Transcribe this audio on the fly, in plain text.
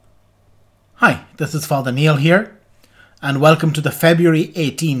Hi, this is Father Neil here, and welcome to the February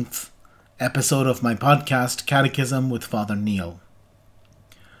 18th episode of my podcast, Catechism with Father Neil.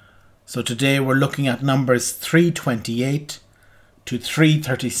 So today we're looking at numbers 328 to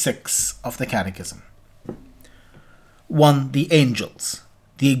 336 of the Catechism. 1. The angels.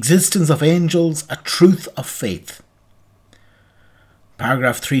 The existence of angels, a truth of faith.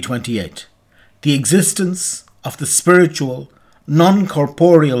 Paragraph 328. The existence of the spiritual,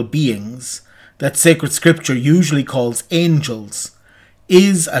 non-corporeal beings that sacred scripture usually calls angels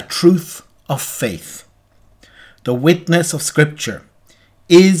is a truth of faith. The witness of scripture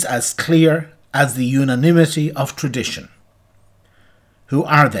is as clear as the unanimity of tradition. Who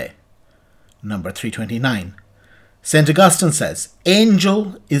are they? Number 329. St. Augustine says,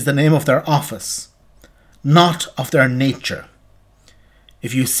 angel is the name of their office, not of their nature.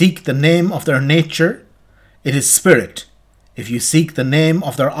 If you seek the name of their nature, it is spirit. If you seek the name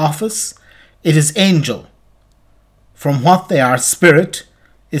of their office, it is angel. From what they are spirit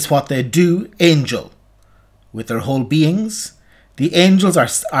is what they do angel. With their whole beings, the angels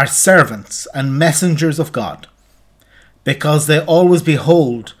are servants and messengers of God, because they always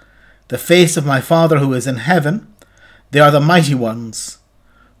behold the face of my Father who is in heaven. They are the mighty ones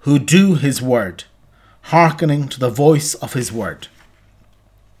who do his word, hearkening to the voice of his word.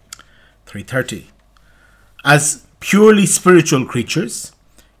 330. As purely spiritual creatures,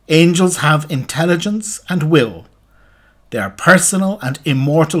 angels have intelligence and will. They are personal and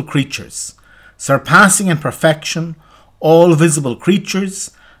immortal creatures, surpassing in perfection all visible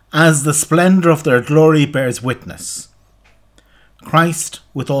creatures, as the splendour of their glory bears witness. Christ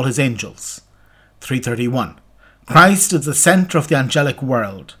with all his angels. 331. Christ is the centre of the angelic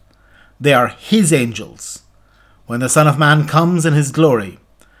world. They are his angels. When the Son of Man comes in his glory,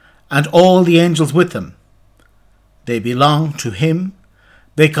 and all the angels with him, they belong to him,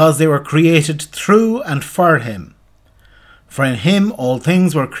 because they were created through and for him. For in him all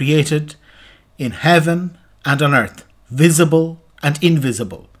things were created, in heaven and on earth, visible and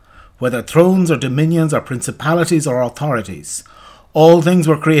invisible, whether thrones or dominions or principalities or authorities. All things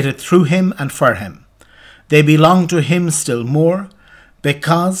were created through him and for him. They belong to him still more,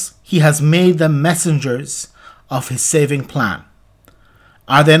 because he has made them messengers of his saving plan.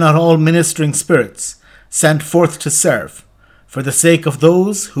 Are they not all ministering spirits, sent forth to serve, for the sake of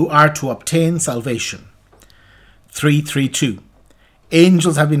those who are to obtain salvation? 332.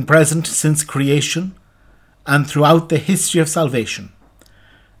 Angels have been present since creation and throughout the history of salvation,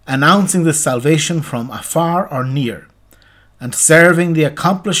 announcing this salvation from afar or near, and serving the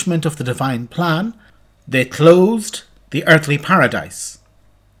accomplishment of the divine plan. They closed the earthly paradise,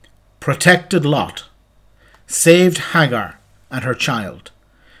 protected Lot, saved Hagar and her child,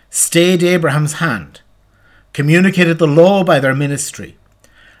 stayed Abraham's hand, communicated the law by their ministry,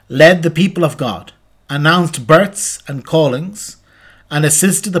 led the people of God, announced births and callings, and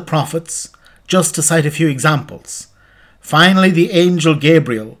assisted the prophets, just to cite a few examples. Finally, the angel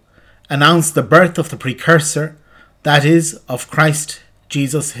Gabriel announced the birth of the precursor, that is, of Christ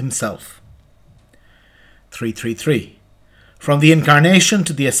Jesus himself. 333. From the incarnation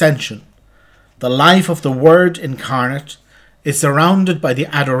to the ascension, the life of the Word incarnate is surrounded by the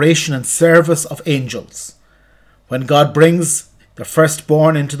adoration and service of angels. When God brings the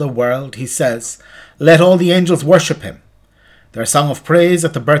firstborn into the world, he says, "Let all the angels worship him." Their song of praise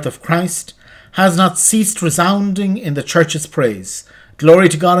at the birth of Christ has not ceased resounding in the Church's praise. Glory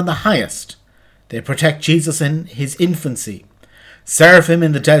to God in the highest. They protect Jesus in his infancy, serve him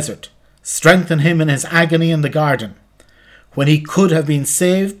in the desert, strengthen him in his agony in the garden, when he could have been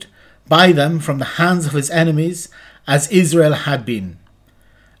saved by them from the hands of his enemies, as Israel had been.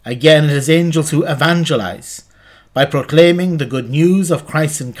 Again, it is angels who evangelize by proclaiming the good news of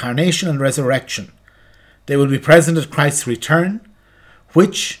Christ's incarnation and resurrection. They will be present at Christ's return,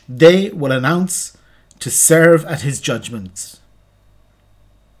 which they will announce to serve at his judgments.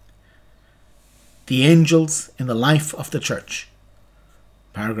 The angels in the life of the Church.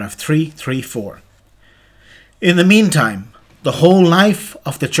 Paragraph 334. In the meantime, the whole life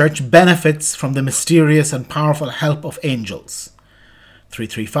of the Church benefits from the mysterious and powerful help of angels.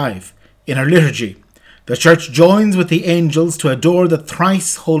 335. In her liturgy, the Church joins with the angels to adore the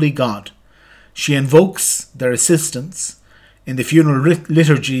thrice holy God. She invokes their assistance in the funeral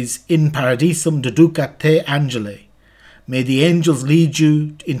liturgies In Paradisum deducat te angeli. May the angels lead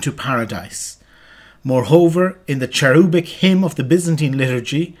you into paradise. Moreover, in the cherubic hymn of the Byzantine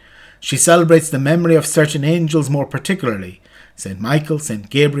liturgy, she celebrates the memory of certain angels more particularly, St. Michael, St.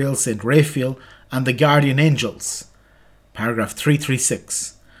 Gabriel, St. Raphael, and the guardian angels. Paragraph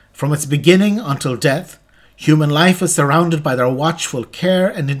 336. From its beginning until death, human life is surrounded by their watchful care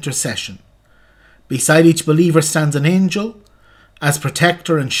and intercession. Beside each believer stands an angel as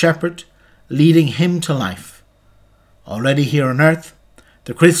protector and shepherd, leading him to life. Already here on earth,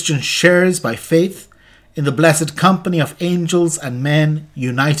 the Christian shares by faith in the blessed company of angels and men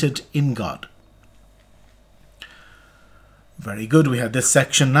united in God. Very good. We have this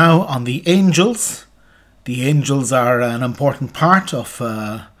section now on the angels. The angels are an important part of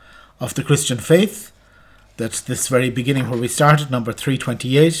the Christian faith. That's this very beginning where we started, number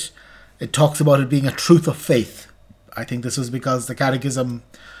 328. It talks about it being a truth of faith. I think this was because the catechism,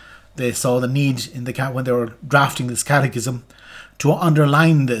 they saw the need in when they were drafting this catechism to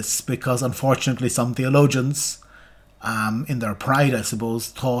underline this, because unfortunately some theologians, in their pride I suppose,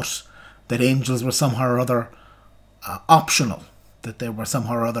 thought that angels were somehow or other optional, that they were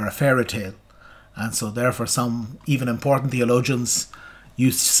somehow or other a fairy tale. And so therefore some even important theologians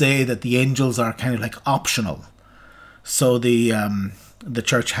used to say that the angels are kind of like optional. So the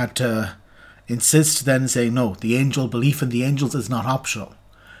church had to insist then, saying no, belief in the angels is not optional.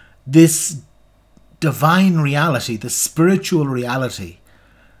 This divine reality, the spiritual reality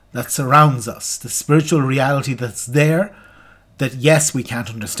that surrounds us, the spiritual reality that's there, that yes, we can't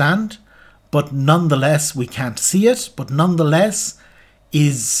understand, but nonetheless we can't see it, but nonetheless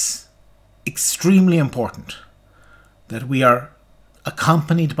is extremely important, that we are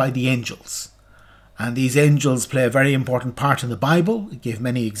accompanied by the angels. And these angels play a very important part in the Bible. It gave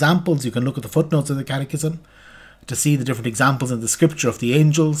many examples. You can look at the footnotes of the Catechism to see the different examples in the scripture of the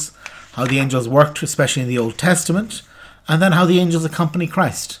angels, how the angels worked, especially in the Old Testament, and then how the angels accompany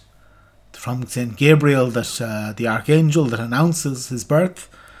Christ. From St. Gabriel, that the archangel that announces his birth,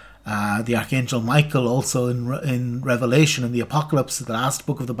 the archangel Michael also in Revelation, in the Apocalypse, the last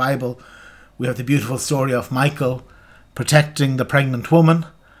book of the Bible, we have the beautiful story of Michael protecting the pregnant woman,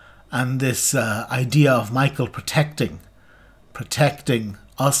 and this idea of Michael protecting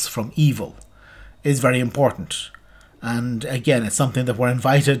us from evil is very important. And again, it's something that we're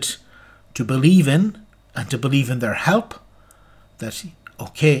invited to believe in, and to believe in their help, that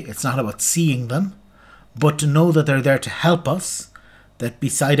okay, it's not about seeing them, but to know that they're there to help us, that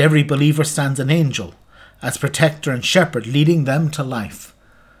beside every believer stands an angel as protector and shepherd, leading them to life,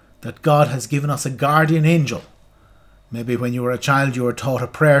 that God has given us a guardian angel. Maybe when you were a child you were taught a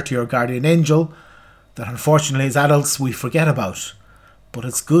prayer to your guardian angel that unfortunately as adults we forget about, but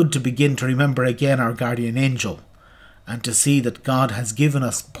it's good to begin to remember again our guardian angel, and to see that God has given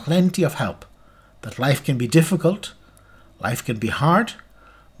us plenty of help, that life can be difficult, life can be hard,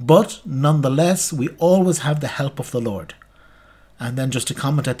 but nonetheless we always have the help of the Lord. And then just to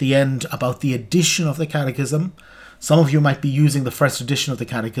comment at the end about the edition of the Catechism, some of you might be using the first edition of the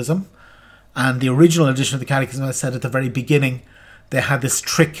Catechism, and the original edition of the Catechism, I said at the very beginning, they had this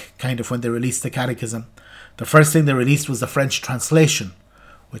trick kind of when they released the Catechism. The first thing they released was the French translation,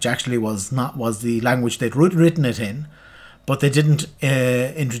 which actually was the language they'd written it in, but they didn't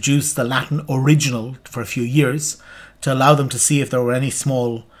introduce the Latin original for a few years to allow them to see if there were any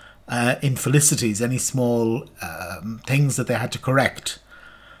small infelicities, any small things that they had to correct.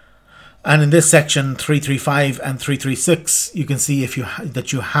 And in this section 335 and 336, you can see if you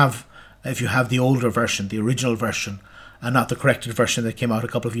have the older version, the original version, and not the corrected version that came out a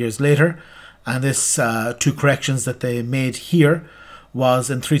couple of years later. And this two corrections that they made here was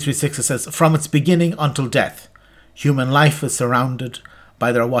in 336, it says, from its beginning until death, human life is surrounded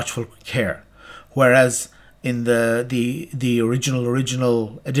by their watchful care. Whereas in the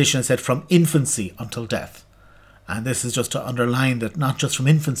original edition it said from infancy until death. And this is just to underline that not just from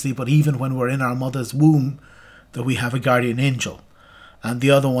infancy, but even when we're in our mother's womb, that we have a guardian angel. And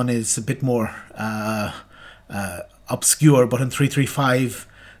the other one is a bit more obscure, but in 335,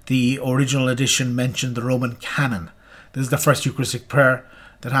 the original edition mentioned the Roman canon. This is the first Eucharistic prayer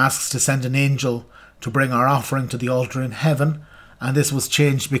that asks to send an angel to bring our offering to the altar in heaven. And this was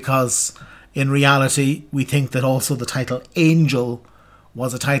changed because in reality, we think that also the title angel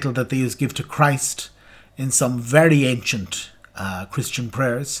was a title that they used to give to Christ in some very ancient Christian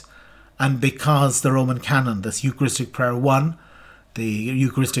prayers. And because the Roman canon, this Eucharistic prayer 1, the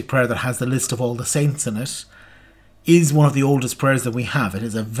Eucharistic prayer that has the list of all the saints in it, is one of the oldest prayers that we have. It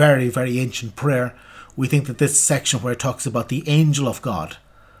is a very, very ancient prayer. We think that this section where it talks about the angel of God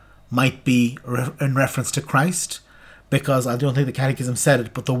might be in reference to Christ, because I don't think the Catechism said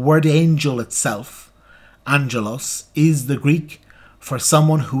it, but the word angel itself, angelos, is the Greek for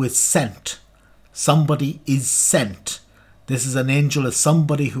someone who is sent. Somebody is sent. This is an angel, is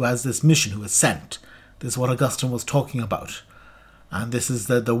somebody who has this mission, who is sent. This is what Augustine was talking about. And this is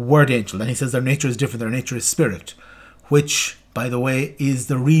the word angel. And he says their nature is different, their nature is spirit, which, by the way, is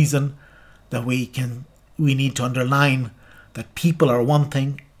the reason that we need to underline that people are one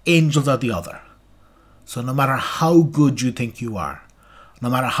thing, angels are the other. So no matter how good you think you are, no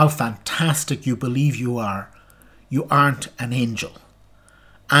matter how fantastic you believe you aren't an angel.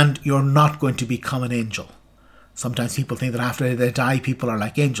 And you're not going to become an angel. Sometimes people think that after they die, people are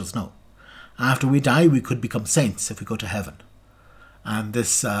like angels. No. After we die, we could become saints if we go to heaven. And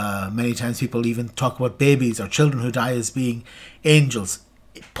this, many times people even talk about babies or children who die as being angels.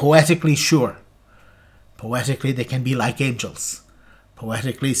 Poetically, sure. Poetically, they can be like angels.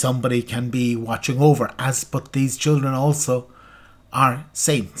 Poetically, somebody can be watching over us, but these children also are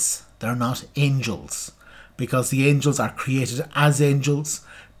saints. They're not angels. Because the angels are created as angels.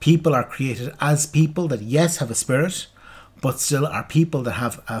 People are created as people that, yes, have a spirit, but still are people that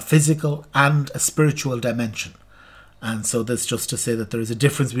have a physical and a spiritual dimension. And so that's just to say that there is a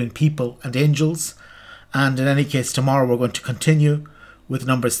difference between people and angels. And in any case, tomorrow we're going to continue with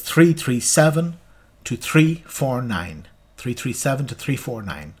numbers 337 to 349. 337 to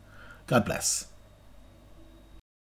 349. God bless.